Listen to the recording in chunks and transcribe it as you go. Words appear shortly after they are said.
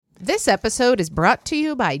This episode is brought to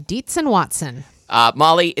you by Dietz and Watson.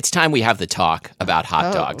 Molly, it's time we have the talk about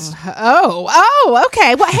hot dogs. Oh,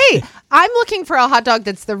 okay. Well, hey, I'm looking for a hot dog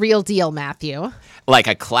that's the real deal, Matthew. Like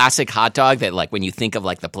a classic hot dog that, like, when you think of,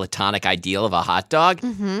 like, the platonic ideal of a hot dog,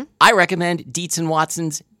 I recommend Dietz and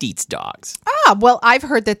Watson's Dietz Dogs. Well, I've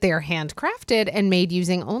heard that they're handcrafted and made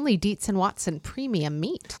using only Dietz and Watson premium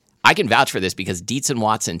meat. I can vouch for this because Dietz and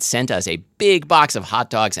Watson sent us a big box of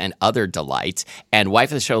hot dogs and other delights. And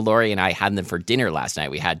wife of the show, Lori, and I had them for dinner last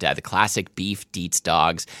night. We had the classic beef Dietz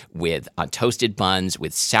dogs with toasted buns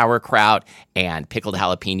with sauerkraut and pickled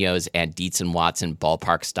jalapenos and Dietz and Watson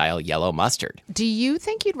ballpark-style yellow mustard. Do you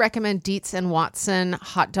think you'd recommend Dietz and Watson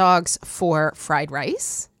hot dogs for fried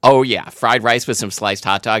rice? Oh, yeah. Fried rice with some sliced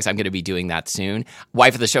hot dogs. I'm going to be doing that soon.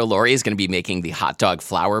 Wife of the show, Lori, is going to be making the hot dog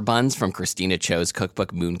flour buns from Christina Cho's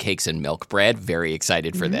cookbook, Mooncakes and Milk Bread. Very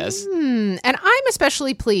excited for this. And I'm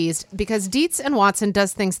especially pleased because Dietz and Watson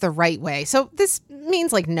does things the right way. So this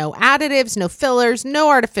means like no additives, no fillers, no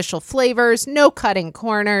artificial flavors, no cutting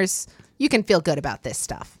corners. You can feel good about this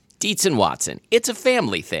stuff. Dietz and Watson. It's a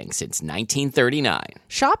family thing since 1939.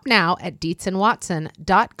 Shop now at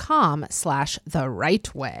dietzandwatson.com/the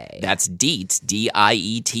right way. That's Dietz,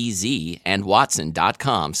 D-I-E-T-Z, and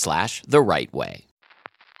Watson.com/the right way.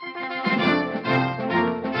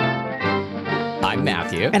 I'm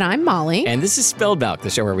Matthew. And I'm Molly. And this is Spilled Milk, the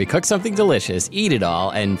show where we cook something delicious, eat it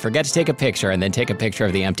all, and forget to take a picture, and then take a picture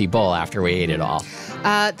of the empty bowl after we ate it all.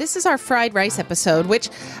 This is our fried rice episode, which,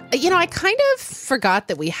 I kind of forgot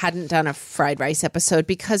that we hadn't done a fried rice episode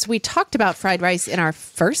because we talked about fried rice in our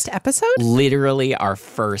first episode. Literally our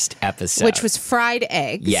first episode. Which was fried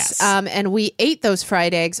eggs. Yes. And we ate those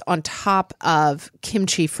fried eggs on top of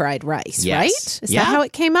kimchi fried rice, Yes. right? Is that how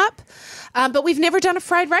it came up? But we've never done a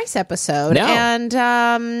fried rice episode. No. And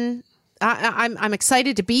I'm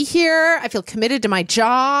excited to be here. I feel committed to my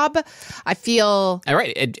job. I feel... All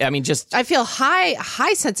right. I feel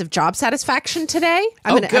high sense of job satisfaction today.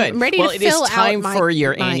 Good. I'm ready to fill out it is time my, for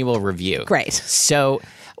your my- annual review. Great. So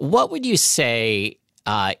what would you say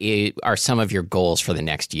are some of your goals for the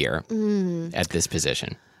next year at this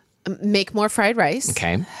position? Make more fried rice.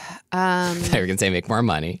 Okay. I was going to say make more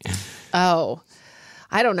money. Oh,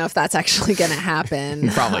 I don't know if that's actually going to happen.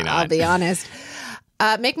 Probably not. I'll be honest.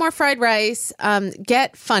 Make more fried rice.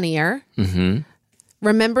 Get funnier. Mm-hmm.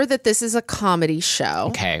 Remember that this is a comedy show.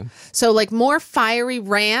 Okay. So like more fiery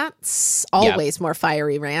rants, always more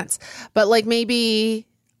fiery rants, but like maybe,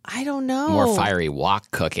 I don't know. More fiery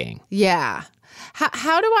wok cooking. Yeah.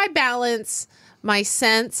 How do I balance my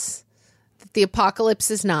sense that the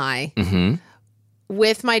apocalypse is nigh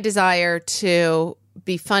with my desire to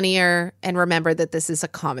be funnier and remember that this is a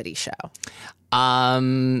comedy show?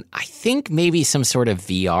 I think maybe some sort of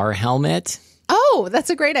VR helmet. Oh, that's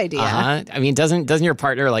a great idea. I mean, doesn't your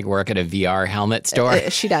partner like work at a VR helmet store?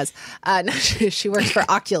 She does. No, she works for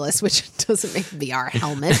Oculus, which doesn't make VR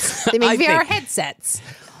helmets. They make VR headsets.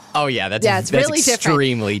 Oh yeah, that's really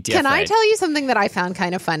extremely different. Can I tell you something that I found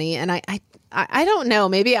kind of funny? And I don't know.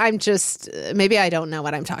 Maybe I don't know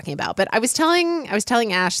what I'm talking about. But I was telling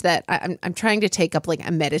Ash that I'm trying to take up like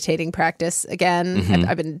a meditating practice again.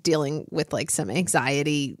 I've been dealing with like some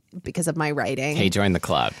anxiety because of my writing. Hey, join the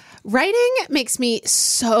club. Writing makes me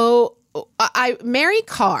so. Mary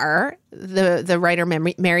Karr, the writer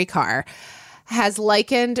Mary Karr, has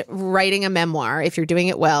likened writing a memoir, if you're doing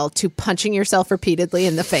it well, to punching yourself repeatedly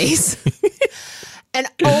in the face. And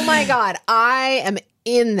oh my God, I am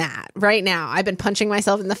in that right now. I've been punching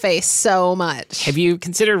myself in the face so much. Have you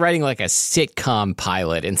considered writing like a sitcom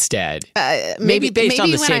pilot instead? Maybe based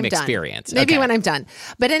on the same experience. Maybe Okay. when I'm done.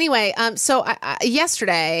 But anyway, so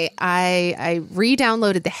yesterday I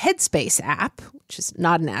re-downloaded the Headspace app, which is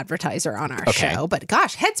not an advertiser on our show. But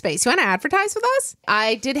gosh, Headspace, you want to advertise with us?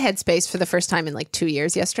 I did Headspace for the first time in like 2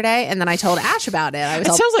 years yesterday. And then I told Ash about it. It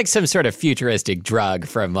sounds like some sort of futuristic drug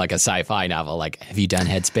from like a sci-fi novel. Like, have you done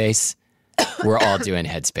Headspace? We're all doing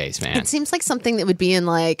Headspace, man. It seems like something that would be in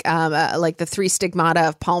like the Three Stigmata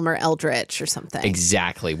of Palmer Eldritch or something.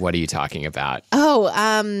 Exactly. What are you talking about?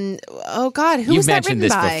 Oh God, who You've was that mentioned written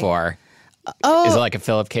this by? before. Oh, Is it like a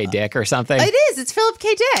Philip K. Dick or something? it is. It's Philip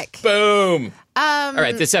K. Dick. Boom. All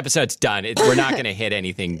right, this episode's done. We're not going to hit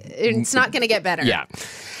anything. It's not going to get better. Yeah.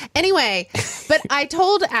 Anyway, but I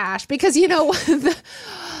told Ash because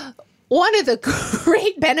one of the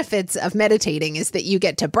great benefits of meditating is that you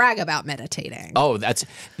get to brag about meditating. Oh,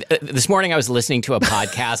 this morning I was listening to a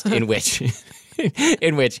podcast in which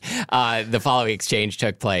in which the following exchange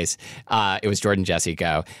took place. It was Jordan Jesse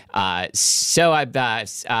Go. So I've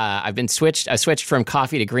been switched. I switched from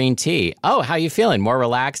coffee to green tea. Oh, how you feeling? More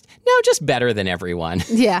relaxed? No, just better than everyone.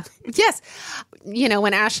 Yeah. Yes. You know,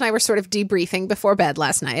 when Ash and I were sort of debriefing before bed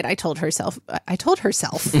last night, I told herself,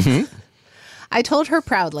 Mm-hmm. I told her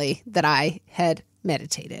proudly that I had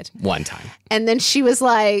meditated. One time. And then she was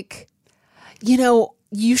like, you know,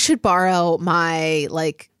 you should borrow my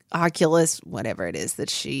Oculus, whatever it is that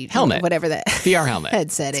helmet, whatever that VR helmet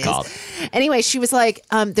headset is called. Anyway, she was like,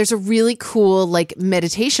 there's a really cool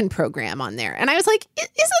meditation program on there. And I was like,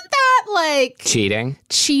 isn't that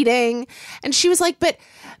cheating? And she was like, but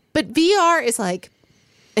VR is like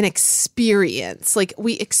an experience. Like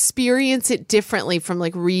we experience it differently from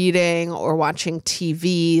reading or watching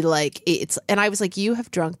TV. And I was like, you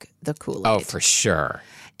have drunk the Kool-Aid. Oh, for sure.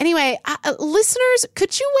 Anyway, listeners,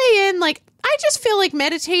 could you weigh in? I just feel like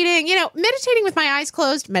meditating, meditating with my eyes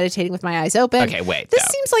closed, meditating with my eyes open. Okay, wait.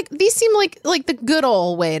 These seem like the good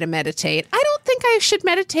old way to meditate. I don't think I should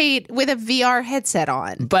meditate with a VR headset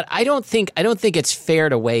on. But I don't think it's fair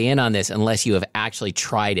to weigh in on this unless you have actually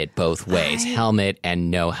tried it both ways, helmet and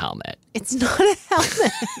no helmet. It's not a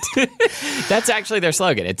helmet. That's actually their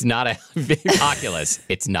slogan. It's not a Oculus.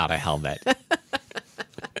 It's not a helmet.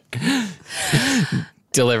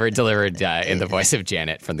 Delivered in the voice of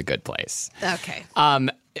Janet from The Good Place. Okay.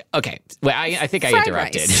 Okay. Well, I think I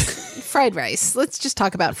interrupted. Fried rice. Let's just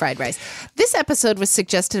talk about fried rice. This episode was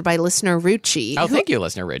suggested by listener Ruchi. Oh, thank you,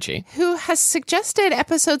 listener Ruchi. Who has suggested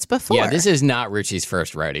episodes before. Yeah, this is not Ruchi's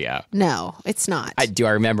first rodeo. No, it's not. Do I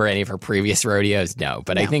remember any of her previous rodeos? No,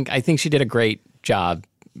 but no. I think she did a great job,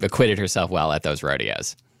 acquitted herself well at those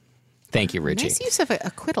rodeos. Thank you, Ruchi. Nice use of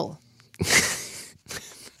acquittal.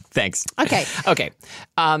 Thanks. Okay.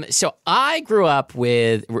 So I grew up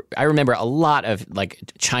I remember a lot of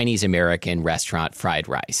Chinese American restaurant fried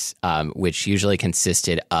rice, which usually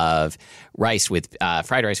consisted of rice with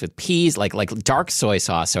fried rice with peas, like dark soy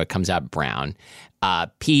sauce, so it comes out brown,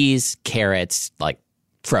 peas, carrots,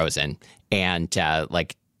 frozen, and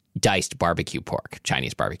diced barbecue pork,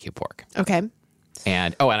 Chinese barbecue pork. Okay.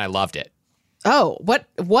 And I loved it. Oh,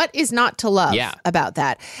 what is not to love Yeah. about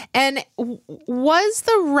that? And was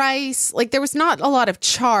the rice, there was not a lot of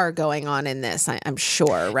char going on in this, I'm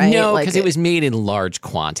sure, right? No, because it was made in large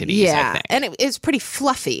quantities, yeah, I think. and it was pretty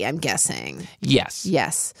fluffy, I'm guessing. Yes.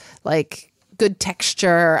 Yes, good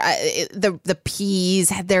texture. The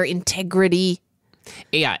peas had their integrity.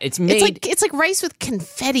 Yeah, it's made... It's like rice with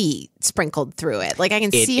confetti sprinkled through it. I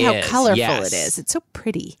can see how colorful it is. It's so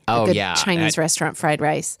pretty. Oh, a good yeah. Chinese restaurant fried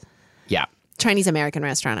rice. Yeah. Chinese American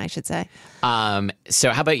restaurant, I should say.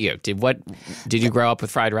 So how about you? Did you grow up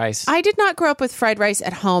with fried rice? I did not grow up with fried rice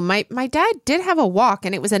at home. My dad did have a wok,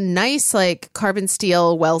 and it was a nice carbon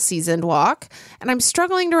steel, well-seasoned wok. And I'm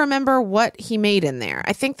struggling to remember what he made in there.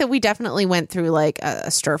 I think that we definitely went through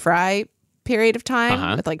a stir fry period of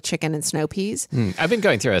time with chicken and snow peas. I've been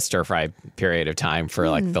going through a stir fry period of time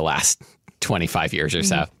for the last 25 years or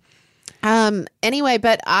so. Anyway,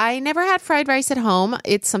 but I never had fried rice at home.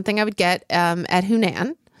 It's something I would get at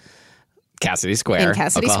Hunan. Cassidy Square,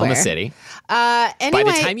 Oklahoma City. Anyway, by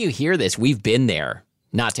the time you hear this, we've been there.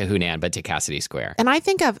 Not to Hunan, but to Cassidy Square. And I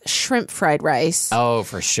think of shrimp fried rice. Oh,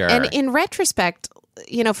 for sure. And in retrospect,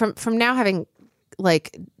 from now having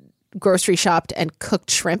grocery shopped and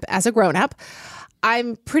cooked shrimp as a grown-up,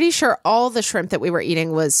 I'm pretty sure all the shrimp that we were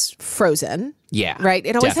eating was frozen. Yeah. Right?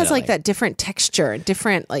 It always definitely has that different texture,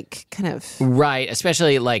 different kind of... Right,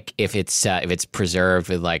 especially if it's preserved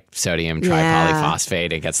with sodium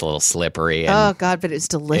tripolyphosphate, it gets a little slippery. And oh God, but it's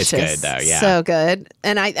delicious. It's good though, yeah. So good.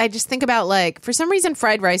 And I just think about for some reason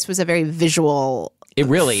fried rice was a very visual It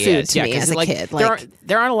really food is. to me as a kid.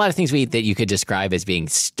 There aren't a lot of things we eat that you could describe as being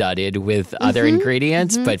studded with other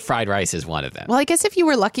ingredients, but fried rice is one of them. Well, I guess if you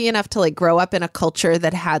were lucky enough to grow up in a culture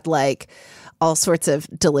that had all sorts of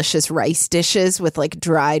delicious rice dishes with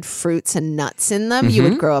dried fruits and nuts in them, you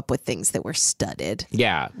would grow up with things that were studded.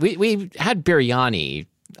 Yeah. We had biryani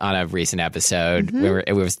on a recent episode where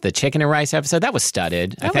it was the chicken and rice episode. That was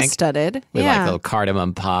studded, I think. That was studded. With little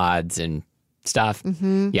cardamom pods and stuff.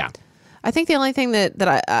 Yeah. I think the only thing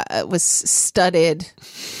that I was studded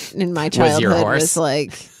in my childhood was your horse?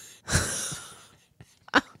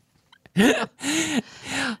 No,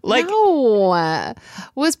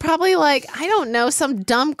 was probably I don't know, some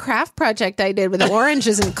dumb craft project I did with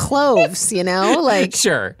oranges and cloves,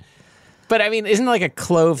 Sure. But I mean, isn't a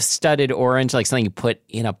clove studded orange something you put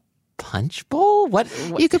in a punch bowl? What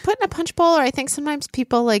you could put in a punch bowl, or I think sometimes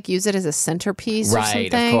people use it as a centerpiece or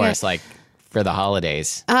something. Right, of course, for the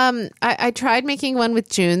holidays. I tried making one with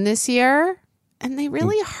June this year, and they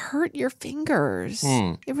really hurt your fingers.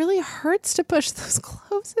 It really hurts to push those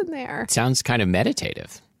cloves in there. Sounds kind of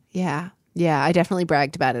meditative. Yeah. Yeah, I definitely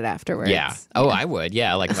bragged about it afterwards. Yeah. Oh, I would.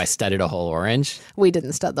 Yeah, like if I studded a whole orange. We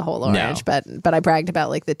didn't stud the whole orange, but I bragged about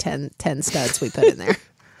like the 10 studs we put in there.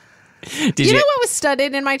 You know what was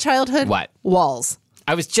studded in my childhood? What? Walls.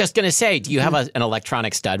 I was just going to say, do you have an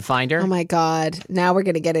electronic stud finder? Oh my God. Now we're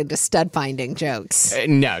going to get into stud finding jokes.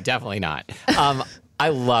 No, definitely not. I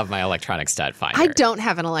love my electronic stud finder. I don't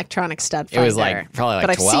have an electronic stud finder. It was like probably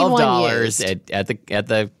like $12 at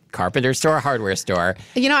the carpenter store, hardware store.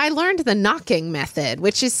 You know, I learned the knocking method,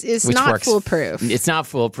 which not works, foolproof. It's not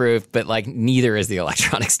foolproof, but like neither is the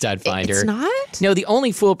electronic stud finder. It's not? No, the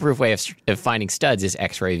only foolproof way of finding studs is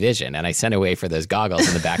X-ray vision, and I sent away for those goggles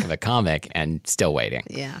in the back of a comic, and still waiting.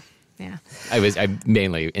 Yeah. I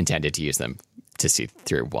mainly intended to use them to see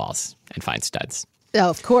through walls and find studs. Oh,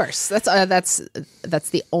 of course. That's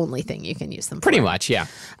the only thing you can use them for. Pretty much, yeah.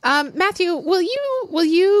 Matthew, will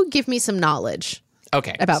you give me some knowledge?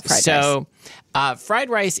 Okay. About fried rice. So, fried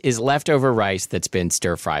rice is leftover rice that's been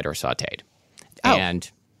stir fried or sauteed. Oh. And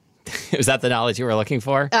was that the knowledge you were looking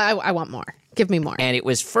for? I want more. Give me more. And it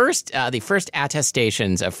was the first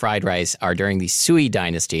attestations of fried rice are during the Sui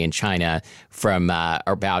dynasty in China from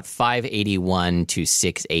about 581 to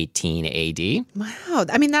 618 AD. Wow.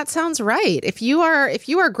 I mean, that sounds right. If you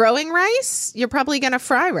are growing rice, you're probably going to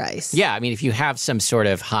fry rice. Yeah. I mean, if you have some sort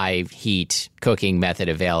of high heat cooking method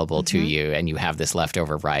available to you and you have this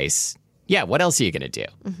leftover rice, yeah, what else are you going to do?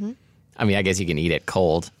 Mm-hmm. I mean, I guess you can eat it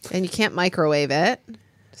cold. And you can't microwave it.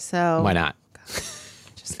 So why not?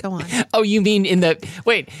 Just go on. Oh, you mean in the...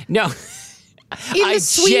 Wait, no. In the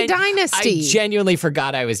Sui dynasty. I genuinely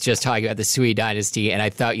forgot I was just talking about the Sui dynasty, and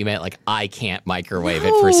I thought you meant like I can't microwave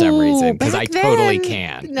it for some reason, because I totally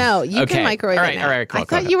can. No, you can microwave it now. All right, cool, I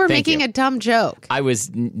thought you were making a dumb joke. I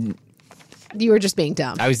was... You were just being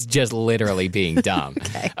dumb. I was just literally being dumb.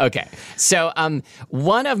 Okay. So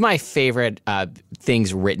one of my favorite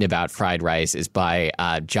things written about fried rice is by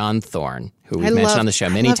John Thorne, who we've mentioned on the show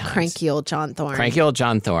many times. Cranky old John Thorne. Cranky old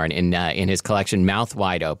John Thorne in his collection Mouth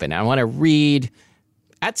Wide Open. I want to read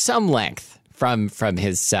at some length from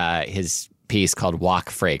his piece called Walk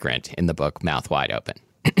Fragrant in the book Mouth Wide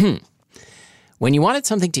Open. When you wanted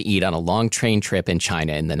something to eat on a long train trip in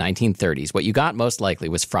China in the 1930s, what you got most likely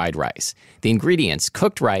was fried rice. The ingredients,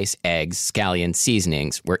 cooked rice, eggs, scallions,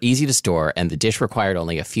 seasonings, were easy to store, and the dish required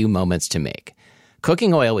only a few moments to make.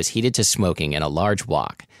 Cooking oil was heated to smoking in a large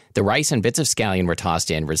wok. The rice and bits of scallion were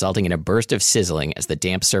tossed in, resulting in a burst of sizzling as the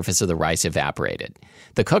damp surface of the rice evaporated.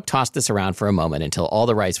 The cook tossed this around for a moment until all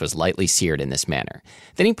the rice was lightly seared in this manner.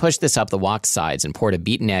 Then he pushed this up the wok's sides and poured a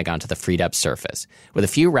beaten egg onto the freed-up surface. With a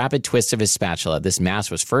few rapid twists of his spatula, this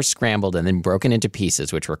mass was first scrambled and then broken into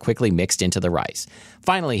pieces, which were quickly mixed into the rice.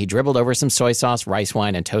 Finally, he dribbled over some soy sauce, rice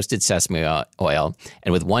wine, and toasted sesame oil,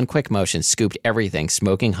 and with one quick motion, scooped everything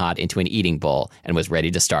smoking hot into an eating bowl and was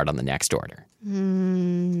ready to start on the next order.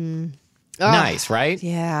 Nice, right?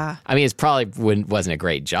 Yeah. I mean, it probably wasn't a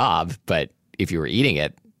great job, but if you were eating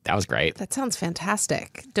it, that was great. That sounds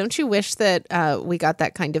fantastic. Don't you wish that we got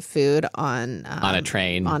that kind of food on a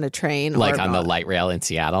train? On a train. Like on the light rail in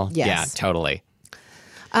Seattle? Yes. Yeah, totally.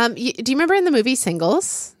 Do you remember in the movie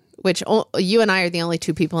Singles? Which you and I are the only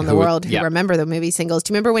two people in the world who remember the movie Singles.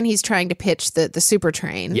 Do you remember when he's trying to pitch the super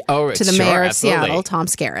train to the mayor of Seattle, Tom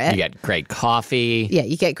Skerritt? You get great coffee. Yeah,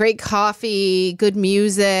 you get great coffee, good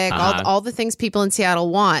music, all the things people in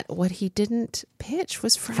Seattle want. What he didn't pitch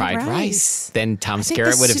was fried rice. Then Tom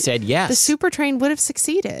Skerritt would have said yes. The super train would have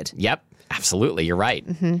succeeded. Yep, absolutely. You're right.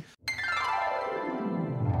 Mm-hmm.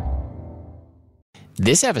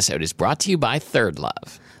 This episode is brought to you by Third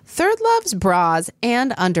Love. Third Love's bras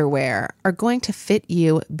and underwear are going to fit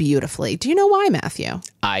you beautifully. Do you know why, Matthew?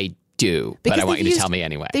 I do, but I want you to tell me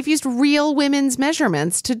anyway. They've used real women's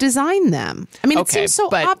measurements to design them. I mean, it seems so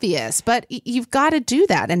obvious, but you've got to do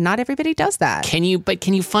that, and not everybody does that. Can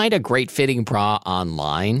you find a great fitting bra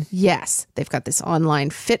online? Yes. They've got this online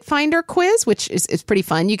Fit Finder quiz, which is pretty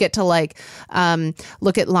fun. You get to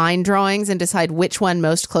look at line drawings and decide which one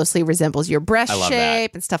most closely resembles your breast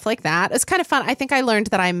shape and stuff like that. It's kind of fun. I think I learned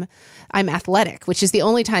that I'm athletic, which is the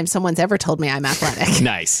only time someone's ever told me I'm athletic.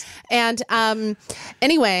 Nice. And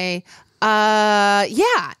anyway,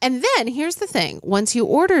 yeah. And then here's the thing. Once you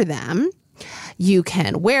order them, you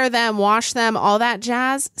can wear them, wash them, all that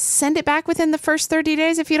jazz. Send it back within the first 30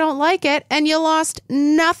 days if you don't like it, and you lost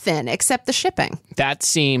nothing except the shipping. That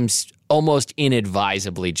seems almost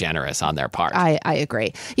inadvisably generous on their part. I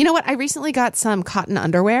agree. You know what? I recently got some cotton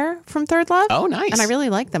underwear from Third Love. Oh, nice. And I really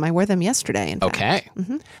like them. I wore them yesterday, in fact. Okay.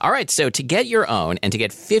 All right. So to get your own and to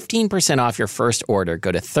get 15% off your first order,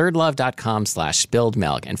 go to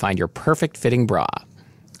thirdlove.com/spilledmilk and find your perfect fitting bra.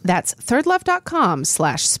 That's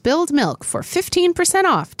thirdlove.com/spilledmilk for 15%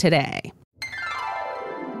 off today.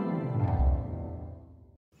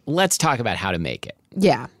 Let's talk about how to make it.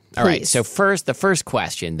 Yeah. All right. please. So the first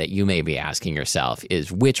question that you may be asking yourself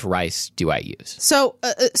is, which rice do I use? So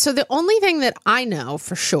the only thing that I know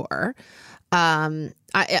for sure, I'm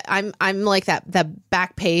like that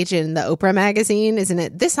back page in the Oprah magazine, isn't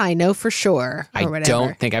it? This I know for sure. Or I whatever.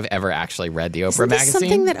 don't think I've ever actually read the Oprah Isn't this magazine.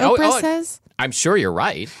 something that Oprah says? I'm sure you're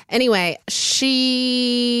right. Anyway,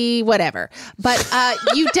 whatever. But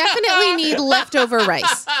you definitely need leftover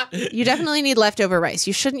rice. You definitely need leftover rice.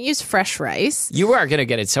 You shouldn't use fresh rice. You are going to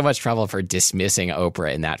get in so much trouble for dismissing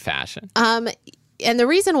Oprah in that fashion. And the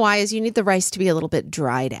reason why is you need the rice to be a little bit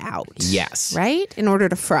dried out. Yes. Right? In order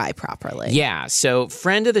to fry properly. Yeah. So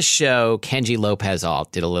friend of the show, Kenji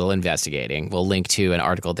Lopez-Alt, did a little investigating. We'll link to an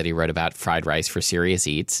article that he wrote about fried rice for Serious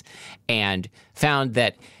Eats and found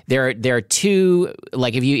that there are two,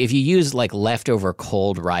 like if you use like leftover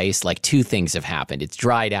cold rice, like two things have happened. It's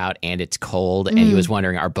dried out and it's cold. And he was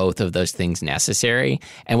wondering, are both of those things necessary?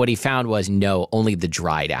 And what he found was no, only the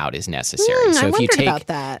dried out is necessary. I wondered about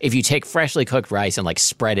that. If you take freshly cooked rice and like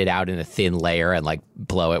spread it out in a thin layer and like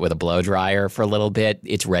blow it with a blow dryer for a little bit,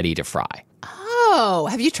 it's ready to fry. Oh,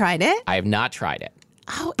 have you tried it? I have not tried it.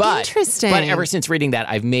 Oh, But, interesting. But ever since reading that,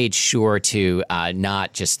 I've made sure to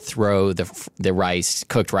not just throw the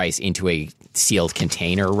cooked rice into a sealed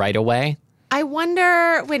container right away. I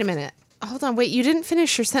wonder, wait a minute. Hold on, wait, you didn't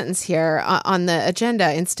finish your sentence here on the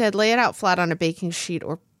agenda. Instead, lay it out flat on a baking sheet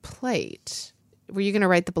or plate. Were you going to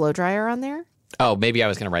write the blow dryer on there? Oh, maybe I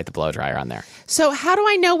was going to write the blow dryer on there. So how do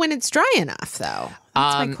I know when it's dry enough, though?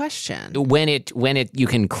 That's my question. When you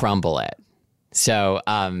can crumble it. So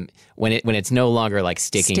when it's no longer like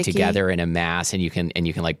sticking Sticky. together in a mass, and you can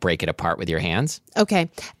like break it apart with your hands. Okay.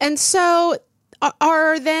 And so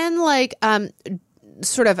are then like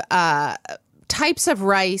sort of types of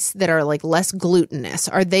rice that are like less glutinous,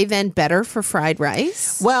 are they then better for fried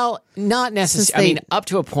rice? Well, not necessarily. they- I mean, up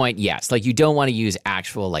to a point, yes. Like you don't want to use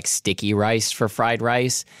actual like sticky rice for fried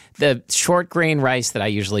rice. The short grain rice that I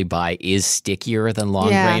usually buy is stickier than long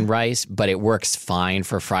grain rice, but it works fine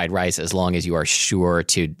for fried rice as long as you are sure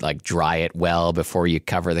to like dry it well before you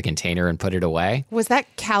cover the container and put it away. Was that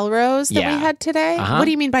Calrose that Yeah. we had today? What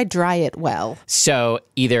do you mean by dry it well? So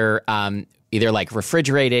either like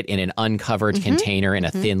refrigerate it in an uncovered container in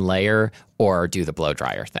a thin layer, or do the blow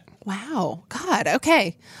dryer thing. Wow. God.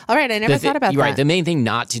 Okay. All right. I never thought about You're that. right. The main thing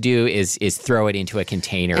not to do is throw it into a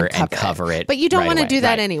container and cover it. But you don't right want to away. do that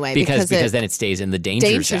Right. anyway because because then it stays in the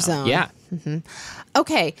danger zone. Yeah.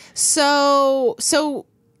 Okay. So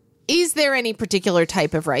is there any particular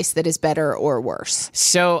type of rice that is better or worse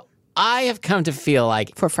So I have come to feel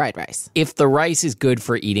like for fried rice? if the rice is good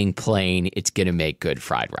for eating plain, it's going to make good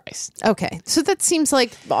fried rice. Okay. So that seems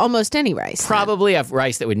like almost any rice. then. Probably a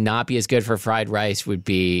rice that would not be as good for fried rice would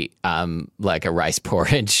be like a rice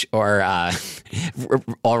porridge or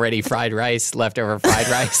already fried rice, leftover fried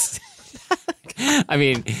rice. I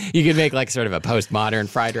mean, you could make like sort of a postmodern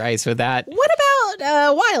fried rice with that. What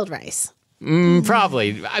about wild rice?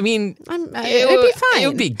 Probably. I mean, It'd be fine. It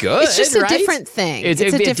would be good. It's just a right? different thing. It'd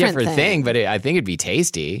It's a be different a different thing. but I think it'd be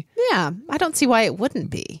tasty. Yeah. I don't see why it wouldn't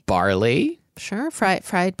be. Barley. Sure.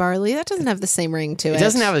 Fried barley. That doesn't have the same ring to it. It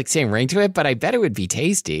doesn't have the same ring to it, but I bet it would be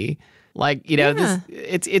tasty. Like, you know,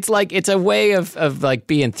 it's like it's a way of like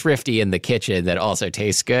being thrifty in the kitchen that also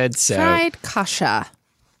tastes good. So fried kasha.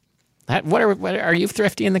 what are you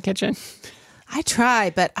thrifty in the kitchen? I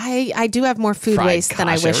try, but I do have more food Fried waste than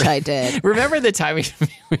I kasha. wish I did. Remember the time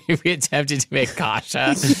we attempted to make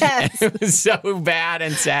kasha? Yes. It was so bad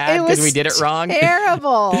and sad because we did it wrong.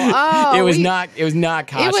 Terrible. Oh, It was not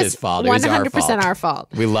Kasha's fault. It was our 100% fault. our fault.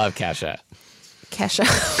 We love Kasha.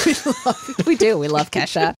 Kesha. We do. We love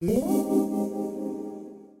Kesha.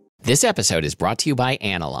 This episode is brought to you by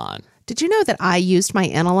Anilon. Did you know that I used my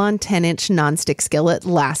Anilon 10-inch nonstick skillet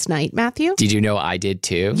last night, Matthew? Did you know I did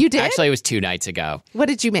too? You did? Actually, it was 2 nights ago. What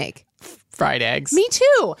did you make? Fried eggs. Me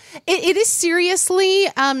too. It is seriously,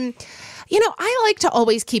 I like to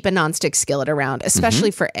always keep a nonstick skillet around,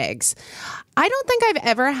 especially for eggs. I don't think I've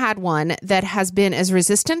ever had one that has been as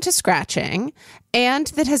resistant to scratching and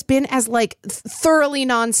that has been as like thoroughly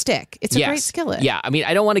nonstick. It's a great skillet. Yeah, I mean,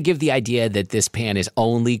 I don't want to give the idea that this pan is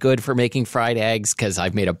only good for making fried eggs because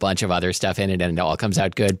I've made a bunch of other stuff in it and it all comes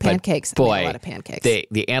out good. Pancakes. But boy, I make a lot of pancakes.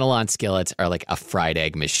 The Analon skillets are like a fried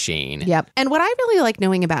egg machine. Yep. And what I really like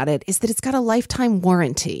knowing about it is that it's got a lifetime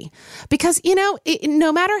warranty because,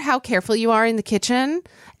 no matter how careful you are in the kitchen,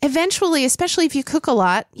 eventually, especially if you cook a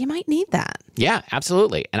lot, you might need that. Yeah,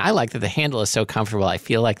 absolutely. And I like that the handle is so comfortable. I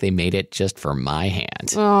feel like they made it just for my hand.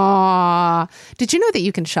 Aww. Did you know that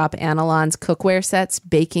you can shop Analon's cookware sets,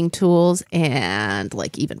 baking tools, and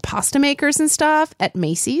like even pasta makers and stuff at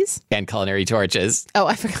Macy's? And culinary torches. Oh,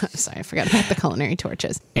 I forgot. Sorry, I forgot about the culinary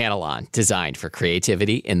torches. Analon, designed for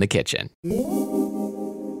creativity in the kitchen.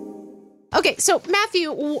 Okay, so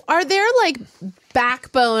Matthew, are there like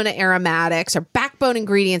backbone aromatics or backbone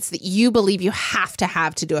ingredients that you believe you have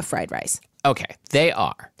to do a fried rice? Okay, they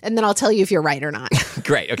are. And then I'll tell you if you're right or not.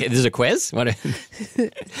 Great. Okay, this is a quiz.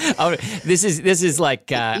 This is like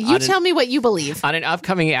you tell me what you believe. On an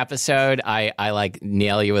upcoming episode, I like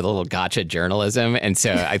nail you with a little gotcha journalism, and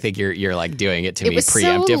so I think you're like doing it to me preemptively. It was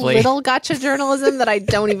so little gotcha journalism that I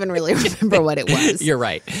don't even really remember what it was. You're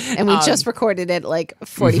right, and we just recorded it like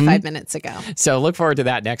 45 minutes ago. So look forward to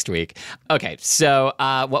that next week. Okay, so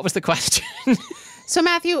what was the question? So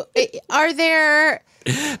Matthew, are there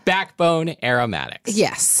backbone aromatics?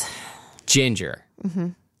 Yes. Ginger,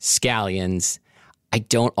 scallions. I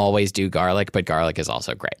don't always do garlic, but garlic is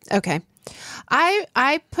also great. Okay.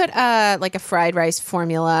 I put like a fried rice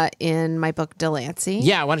formula in my book Delancey.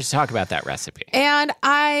 Yeah, I wanted to talk about that recipe. And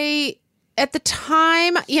at the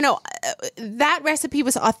time, that recipe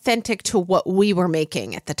was authentic to what we were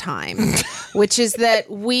making at the time, which is that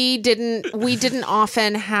we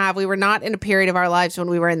were not in a period of our lives when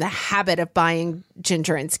we were in the habit of buying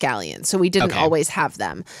ginger and scallions. So we didn't always have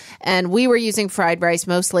them. And we were using fried rice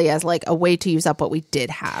mostly as like a way to use up what we did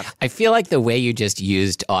have. I feel like the way you just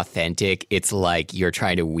used authentic, it's like you're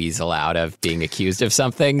trying to weasel out of being accused of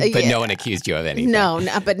something, but no one accused you of anything.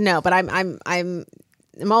 But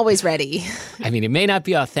I'm always ready. I mean, it may not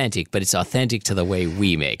be authentic, but it's authentic to the way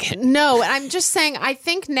we make it. No, I'm just saying, I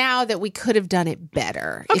think now that we could have done it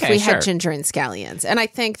better if we had ginger and scallions. And I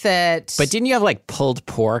think that... But didn't you have like pulled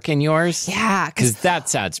pork in yours? Yeah. Because that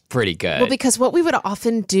sounds pretty good. Well, because what we would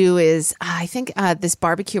often do is, I think this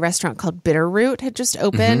barbecue restaurant called Bitterroot had just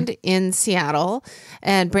opened in Seattle.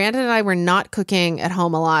 And Brandon and I were not cooking at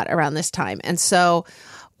home a lot around this time. And so...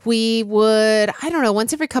 we would, I don't know,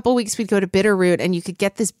 once every couple of weeks we'd go to Bitterroot and you could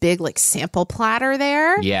get this big like sample platter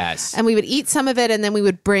there. Yes. And we would eat some of it and then we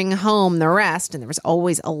would bring home the rest. And there was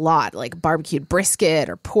always a lot, like barbecued brisket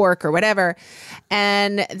or pork or whatever.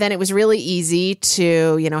 And then it was really easy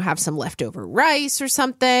to, have some leftover rice or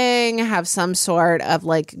something, have some sort of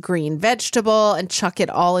like green vegetable and chuck it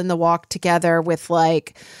all in the wok together with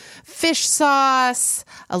like fish sauce,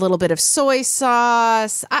 a little bit of soy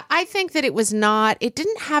sauce. I think that it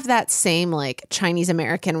didn't have that same like Chinese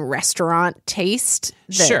American restaurant taste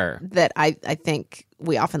that I think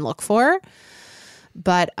we often look for.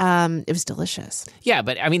 But it was delicious. Yeah,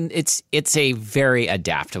 but I mean, it's a very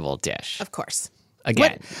adaptable dish. Of course.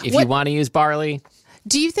 Again, if you want to use barley...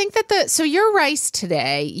 Do you think that so your rice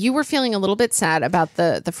today, you were feeling a little bit sad about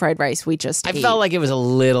the fried rice we just ate? I felt like it was a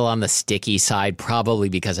little on the sticky side, probably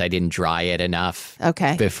because I didn't dry it enough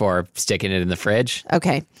before sticking it in the fridge.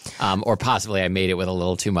 Okay. Or possibly I made it with a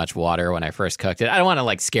little too much water when I first cooked it. I don't want to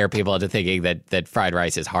like scare people into thinking that fried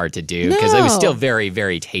rice is hard to do because it was still very,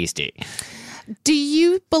 very tasty. Do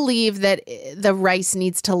you believe that the rice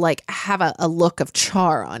needs to like have a look of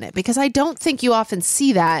char on it? Because I don't think you often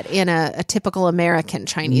see that in a typical American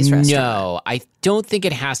Chinese restaurant. No, I don't think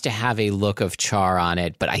it has to have a look of char on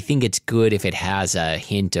it, but I think it's good if it has a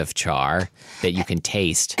hint of char that you can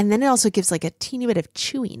taste. And then it also gives like a teeny bit of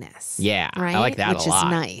chewiness. Yeah, right? I like that which a lot.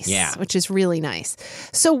 Which is nice. Yeah. Which is really nice.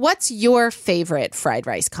 So what's your favorite fried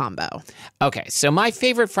rice combo? Okay, so my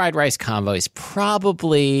favorite fried rice combo is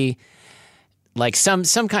probably... like some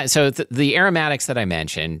kind. So the aromatics that I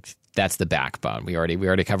mentioned, that's the backbone. We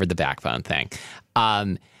already covered the backbone thing.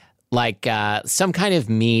 Like some kind of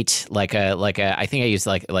meat, like a. I think I use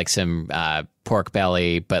like some pork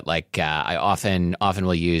belly, but like I often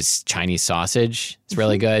will use Chinese sausage. It's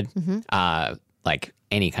really good. Like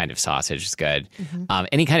any kind of sausage is good.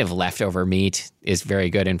 Any kind of leftover meat is very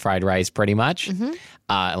good in fried rice, pretty much.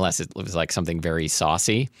 Unless it was like something very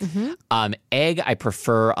saucy. Egg I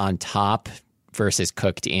prefer on top versus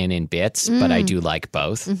cooked in bits, but I do like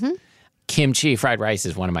both. Kimchi fried rice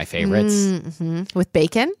is one of my favorites. With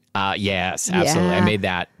bacon? Yes, absolutely. Yeah. I made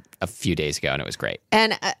that a few days ago, and it was great.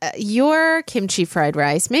 And your kimchi fried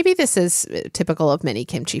rice, maybe this is typical of many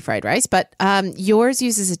kimchi fried rice, but yours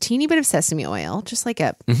uses a teeny bit of sesame oil, just like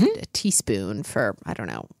a teaspoon for, I don't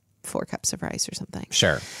know, 4 cups of rice or something.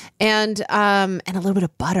 Sure. And a little bit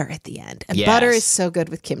of butter at the end. And butter is so good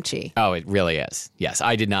with kimchi. Oh, it really is. Yes,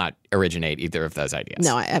 I did not originate either of those ideas.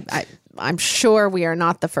 No, I'm sure we are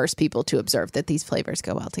not the first people to observe that these flavors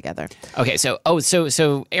go well together. Okay, so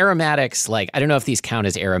aromatics, like I don't know if these count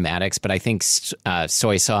as aromatics, but I think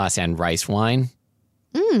soy sauce and rice wine.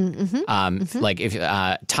 Like if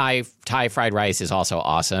Thai fried rice is also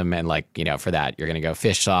awesome, and like for that you're gonna go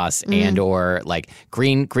fish sauce and or like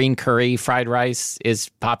green curry fried rice is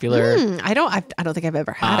popular. I don't think I've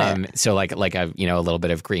ever had it. So like a little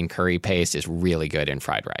bit of green curry paste is really good in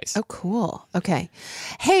fried rice. Oh, cool. Okay.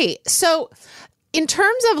 Hey, so in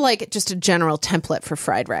terms of like just a general template for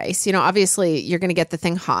fried rice, obviously you're going to get the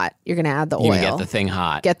thing hot. You're going to add the oil. You get the thing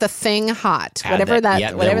hot. Get the thing hot. Add whatever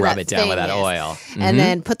then rub that it down with that is. oil. And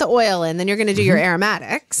then put the oil in. Then you're going to do your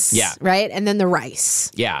aromatics. Yeah. Right? And then the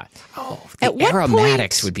rice. Yeah. Oh, the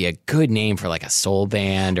aromatics would be a good name for like a soul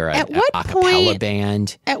band or a cappella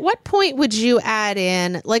band. At what point would you add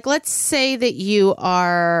in, like, let's say that you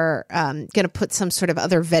are going to put some sort of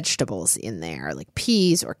other vegetables in there, like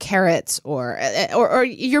peas or carrots or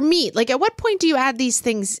your meat. Like, at what point do you add these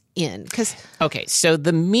things in? Okay, so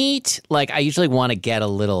the meat, like I usually want to get a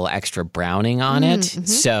little extra browning on it.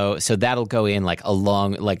 So that'll go in like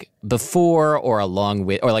along, like before or along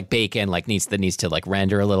with, or like bacon, like needs to like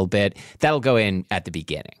render a little bit. That'll go in at the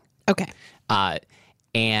beginning. Okay.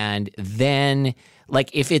 And then like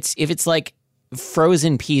if it's like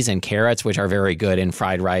frozen peas and carrots, which are very good in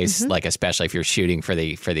fried rice, like especially if you're shooting for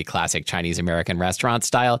the classic Chinese American restaurant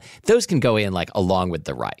style, those can go in like along with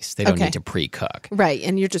the rice. They don't need to pre-cook. Right,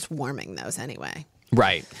 and you're just warming those anyway.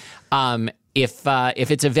 Right. If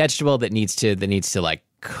it's a vegetable that needs to like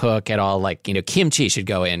cook at all, like kimchi should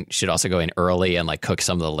also go in early and like cook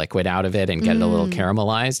some of the liquid out of it and get it a little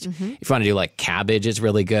caramelized. If you want to do like cabbage is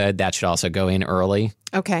really good, that should also go in early.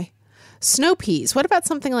 Okay. Snow peas. What about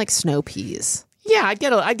something like snow peas? Yeah, I'd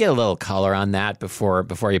get a little color on that before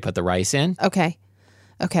you put the rice in. Okay.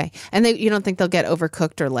 And you don't think they'll get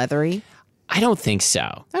overcooked or leathery? I don't think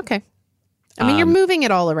so. Okay. I mean, you're moving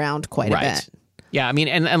it all around quite a bit. Yeah, I mean,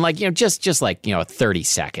 and like just like 30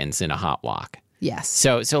 seconds in a hot wok. Yes.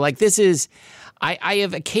 So like this is. I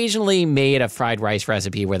have occasionally made a fried rice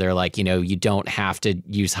recipe where they're like, you don't have to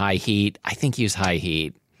use high heat. I think use high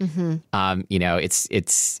heat. You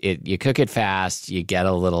cook it fast, you get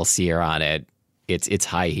a little sear on it. It's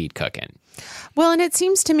high heat cooking. Well, and it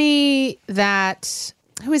seems to me that,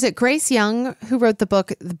 who is it? Grace Young, who wrote the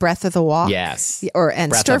book The Breath of the Wok? Yes.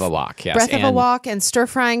 Breath of a Wok, yes. Breath of a Wok and Stir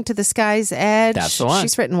Frying to the Sky's Edge. That's the one.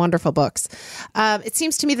 She's written wonderful books. It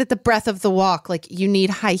seems to me that the breath of the wok, like you need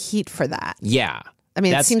high heat for that. Yeah. I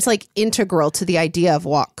mean, it seems like integral to the idea of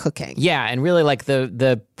wok cooking. Yeah, and really like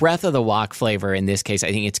the breath of the wok flavor in this case,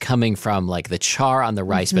 I think it's coming from like the char on the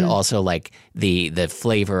rice, but also like the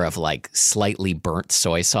flavor of like slightly burnt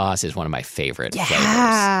soy sauce is one of my favorite flavors.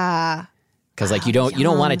 Yeah. Because like you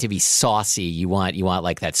don't want it to be saucy. You want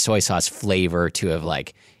like that soy sauce flavor to have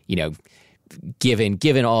like,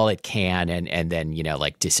 given all it can and then,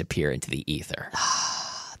 like disappear into the ether.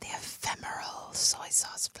 The ephemeral soy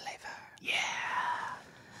sauce flavor. Yeah.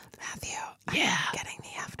 Matthew, Yeah. I'm getting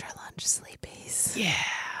the after lunch sleepies. Yeah.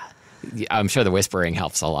 I'm sure the whispering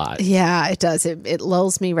helps a lot. Yeah, it does. It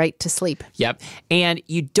lulls me right to sleep. Yep. And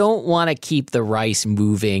you don't want to keep the rice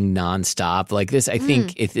moving nonstop. Like this, I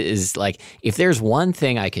think it is like, if there's one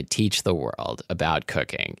thing I could teach the world about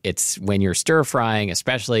cooking, it's when you're stir frying,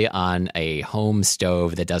 especially on a home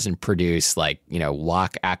stove that doesn't produce like,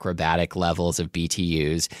 wok acrobatic levels of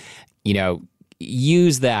BTUs,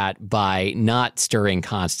 use that by not stirring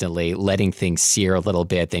constantly, letting things sear a little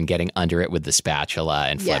bit, then getting under it with the spatula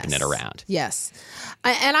and flipping it around. Yes.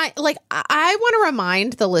 I want to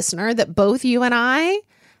remind the listener that both you and I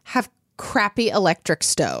have crappy electric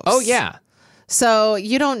stoves. Oh, yeah. So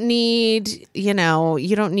you don't need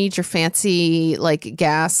your fancy like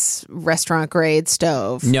gas restaurant grade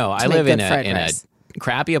stove. No, I live in a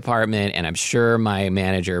crappy apartment, and I'm sure my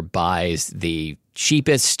manager buys the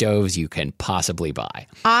cheapest stoves you can possibly buy.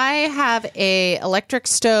 I have a electric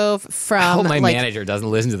stove from. I hope my manager doesn't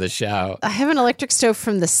listen to the show. I have an electric stove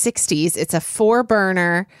from the 60s. It's a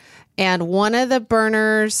 4-burner. And one of the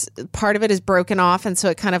burners, part of it is broken off, and so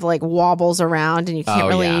it kind of like wobbles around and you can't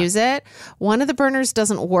really use it. One of the burners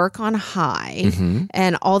doesn't work on high,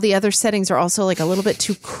 and all the other settings are also like a little bit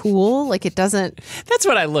too cool. Like it doesn't. That's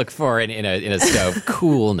what I look for in a stove,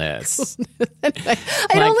 coolness. I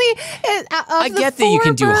get that you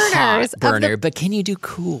can do hot burner, but can you do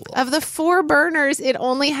cool? Of the 4 burners, it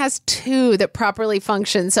only has 2 that properly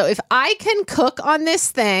function. So if I can cook on this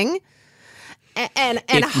thing and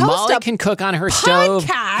if host Molly a can cook on her stove,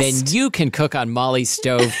 podcast, then you can cook on Molly's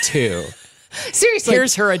stove too. Seriously.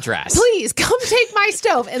 Here's her address. Please come take my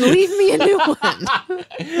stove and leave me a new one.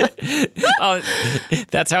 Oh,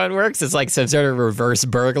 that's how it works? It's like some sort of reverse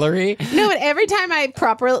burglary? No, but every time I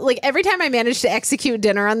manage to execute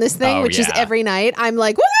dinner on this thing, which is every night, I'm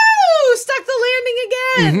like, woo, stuck the landing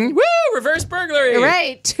again. Woo, reverse burglary.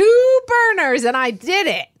 Right. 2 burners and I did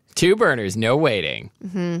it. 2 burners, no waiting.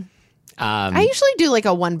 I usually do like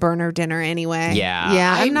a 1 burner dinner anyway.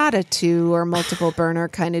 Yeah. I'm not a 2 or multiple burner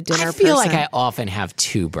kind of dinner I feel person. like I often have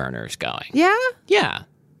 2 burners going. Yeah? Yeah.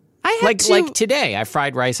 I had like today, I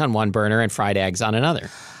fried rice on 1 burner and fried eggs on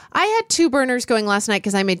another. I had 2 burners going last night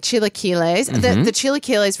because I made chilaquiles, the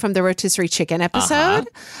chilaquiles from the rotisserie chicken episode,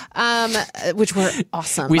 which were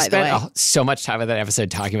awesome, We by the way. spent so much time in that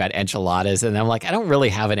episode talking about enchiladas, and I'm like, I don't really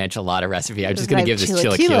have an enchilada recipe. I'm just going to give this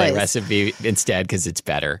chilaquile recipe instead because it's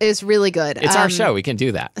better. It's really good. It's our show. We can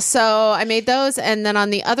do that. So I made those, and then on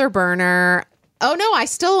the other burner... Oh no! I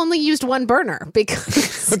still only used 1 burner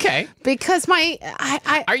because because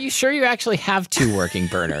Are you sure you actually have 2 working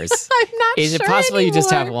burners? I'm not sure. Is it possible anymore. you just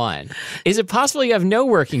have 1? Is it possible you have no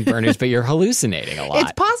working burners but you're hallucinating a lot?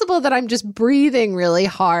 It's possible that I'm just breathing really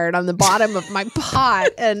hard on the bottom of my pot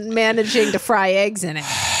and managing to fry eggs in it.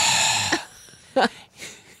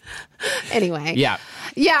 Anyway, yeah.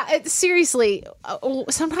 Seriously,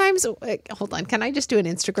 sometimes. Hold on. Can I just do an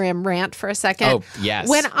Instagram rant for a second? Oh, yes.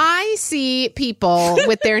 When I see people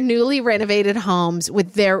with their newly renovated homes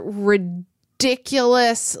with their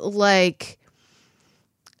ridiculous, like,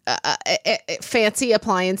 fancy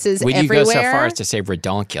appliances Would everywhere. you go so far as to say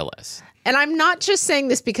redonkulous? And I'm not just saying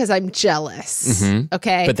this because I'm jealous.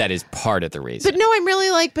 Okay. But that is part of the reason. But no, I'm really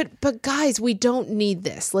like, but guys, we don't need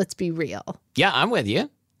this. Let's be real. Yeah, I'm with you.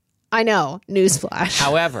 I know. Newsflash.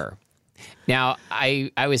 However, now I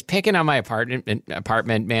was picking on my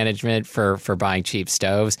apartment management for buying cheap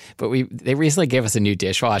stoves, but they recently gave us a new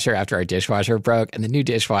dishwasher after our dishwasher broke, and the new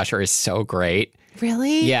dishwasher is so great.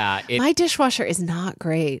 Really? Yeah. My dishwasher is not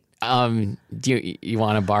great. Do you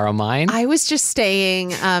want to borrow mine? I was just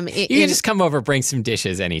staying. You can just come over, bring some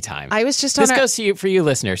dishes anytime. I was just this goes to you for you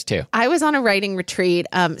listeners too. I was on a writing retreat,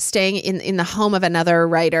 staying in the home of another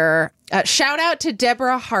writer. Shout out to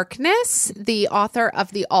Deborah Harkness, the author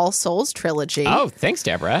of the All Souls trilogy. Oh, thanks,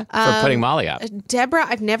 Deborah, for putting Molly up. Deborah,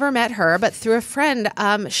 I've never met her, but through a friend,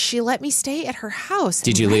 she let me stay at her house.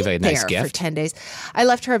 Did you leave a nice gift? For 10 days. I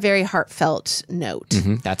left her a very heartfelt note.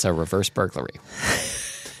 That's a reverse burglary.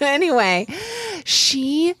 Anyway,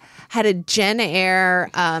 she had a Jen Air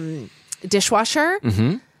dishwasher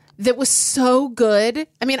that was so good.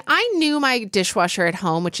 I mean, I knew my dishwasher at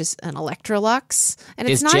home, which is an Electrolux, and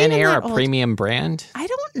it's not Jen even Air that a old. premium brand? I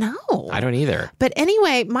don't know. I don't either. But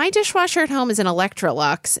anyway, my dishwasher at home is an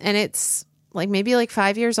Electrolux, and it's maybe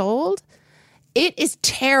 5 years old. It is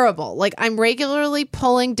terrible. Like, I'm regularly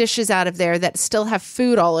pulling dishes out of there that still have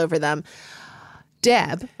food all over them.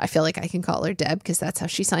 Deb, I feel like I can call her Deb because that's how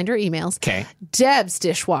she signed her emails. Okay. Deb's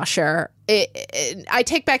dishwasher. I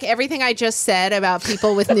take back everything I just said about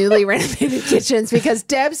people with newly renovated kitchens because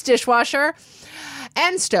Deb's dishwasher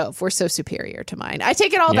and stove were so superior to mine. I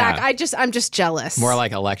take it all back. I'm just jealous. More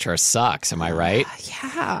like Electra sucks. Am I right?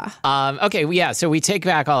 Yeah. Okay. Yeah. So we take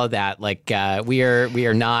back all of that. Like we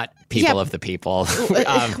are not people of the people.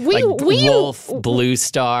 Wolf, Blue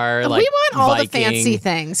Star. We want all Viking. the fancy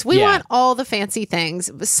things. We want all the fancy things.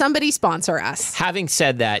 Somebody sponsor us. Having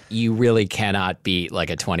said that, you really cannot beat like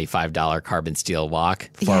a $25 carbon steel wok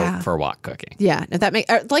for wok cooking. Yeah. No,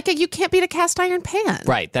 that you can't beat a cast iron pan.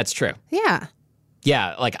 Right. That's true. Yeah.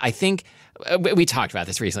 Yeah, like I think we talked about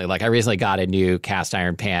this recently. Like I recently got a new cast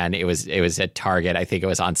iron pan. It was at Target. I think it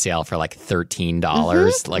was on sale for like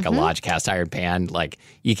 $13, like a Lodge cast iron pan. Like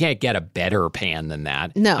you can't get a better pan than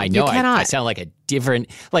that. No, I know you cannot. I sound like a different.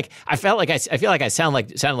 Like I feel like I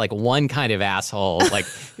sounded like one kind of asshole like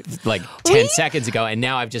 10 seconds ago, and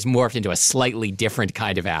now I've just morphed into a slightly different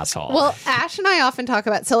kind of asshole. Well, Ash and I often talk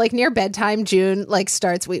about, so like near bedtime, June like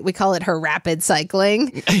starts, we call it her rapid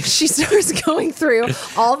cycling. She starts going through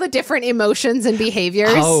all the different emotions and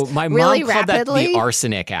behaviors. Oh, my mom really called rapidly. that the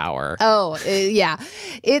arsenic hour. Oh, yeah.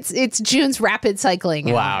 It's June's rapid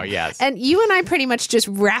cycling. Wow, yes. And you and I pretty much just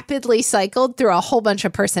rapidly cycled through a whole bunch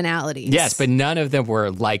of personalities. Yes, but none of them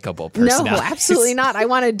were likable personalities. No, absolutely not. I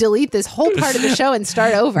want to delete this whole part of the show and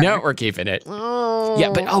start over. No, we're keeping it. Oh.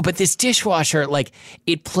 Yeah, but this dishwasher, like,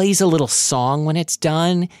 it plays a little song when it's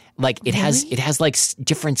done. Like it has like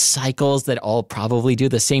different cycles that all probably do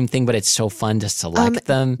the same thing, but it's so fun to select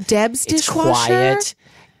them. Deb's it's dishwasher. Quiet.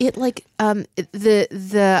 It like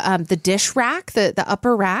the dish rack, the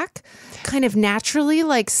upper rack, kind of naturally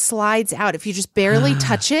like slides out. If you just barely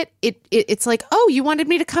touch it, it's like, oh, you wanted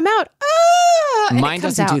me to come out. Mine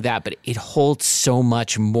doesn't do that, but it holds so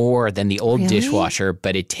much more than the old dishwasher,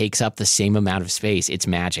 but it takes up the same amount of space. It's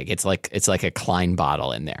magic. It's like a Klein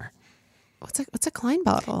bottle in there. What's a Klein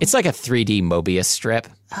bottle? It's like a 3D Mobius strip.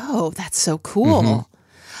 Oh, that's so cool. Mm-hmm.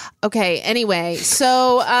 Okay, anyway,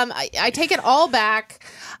 so I take it all back.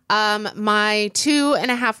 My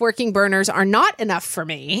 2.5 working burners are not enough for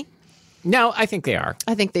me. No, I think they are.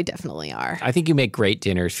 I think they definitely are. I think you make great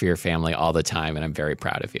dinners for your family all the time, and I'm very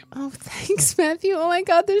proud of you. Oh, thanks, Matthew. Oh, my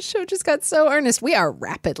God, this show just got so earnest. We are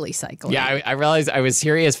rapidly cycling. Yeah, I realized I was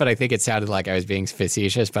serious, but I think it sounded like I was being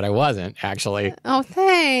facetious, but I wasn't, actually. Oh,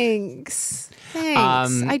 thanks.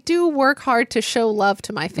 Thanks. I do work hard to show love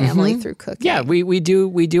to my family through cooking. Yeah, we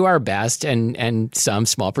do our best, and some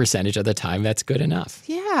small percentage of the time, that's good enough.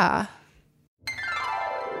 Yeah.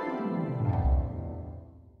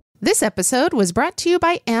 This episode was brought to you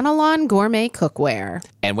by Analon Gourmet Cookware.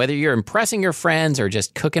 And whether you're impressing your friends or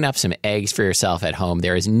just cooking up some eggs for yourself at home,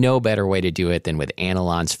 there is no better way to do it than with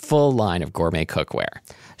Analon's full line of gourmet cookware.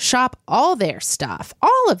 Shop all their stuff,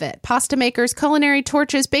 all of it. Pasta makers, culinary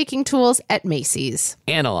torches, baking tools at Macy's.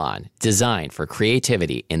 Analon, designed for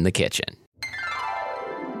creativity in the kitchen.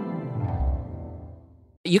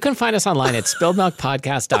 You can find us online at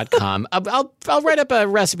spilledmilkpodcast.com. I'll write up a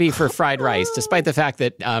recipe for fried rice, despite the fact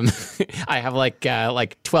that I have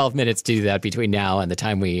like 12 minutes to do that between now and the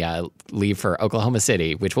time we leave for Oklahoma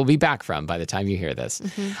City, which we'll be back from by the time you hear this.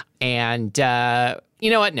 And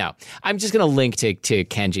you know what? No, I'm just going to link to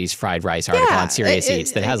Kenji's fried rice article on Serious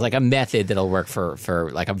Eats that has like a method that'll work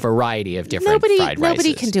for like a variety of different fried rices.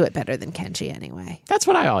 Nobody can do it better than Kenji anyway. That's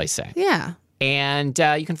what I always say. Yeah. And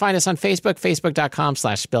you can find us on Facebook,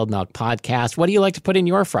 facebook.com/spilledmilkpodcast. What do you like to put in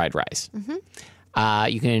your fried rice?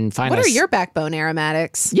 You can find us. What are your backbone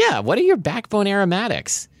aromatics? Yeah, what are your backbone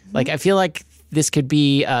aromatics? Like, I feel like this could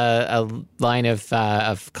be a line of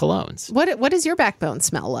colognes. What does your backbone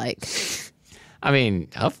smell like? I mean,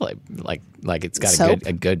 hopefully, like it's got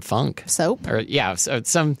a good funk. Soap? Or yeah, so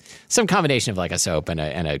some combination of like a soap and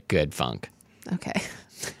a good funk. Okay.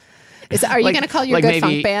 Are you going to call your good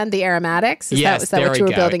funk band the Aromatics? Is that what you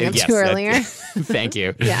were building up to earlier? Thank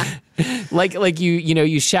you. Yeah. Like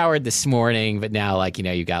you showered this morning, but now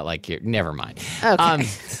you got your never mind. Okay.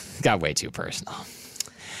 Got way too personal.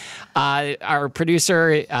 Our producer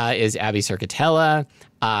is Abby Circatella.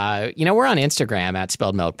 We're on Instagram at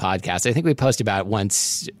Spilled Milk Podcast. I think we post about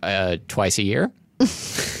once, twice a year.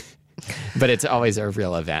 But it's always a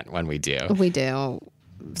real event when we do. We do.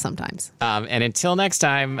 Sometimes. And until next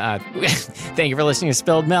time, thank you for listening to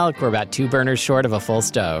Spilled Milk. We're about 2 burners short of a full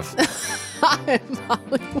stove. I'm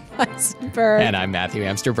Molly Weissenberg. And I'm Matthew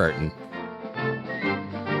Amster Burton.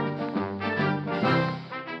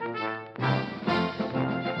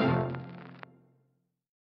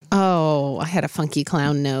 Oh, I had a funky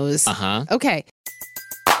clown nose. Uh-huh. Okay.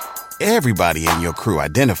 Everybody in your crew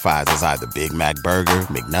identifies as either Big Mac Burger,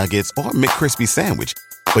 McNuggets, or McCrispy Sandwich.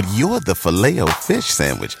 But you're the Filet-O-Fish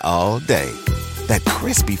Sandwich all day. That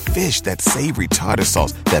crispy fish, that savory tartar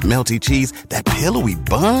sauce, that melty cheese, that pillowy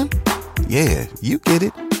bun. Yeah, you get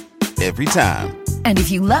it. Every time. And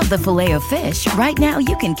if you love the Filet-O-Fish, right now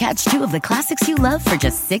you can catch 2 of the classics you love for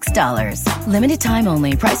just $6. Limited time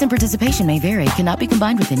only. Price and participation may vary. Cannot be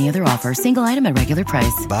combined with any other offer. Single item at regular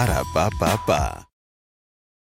price. Ba-da-ba-ba-ba.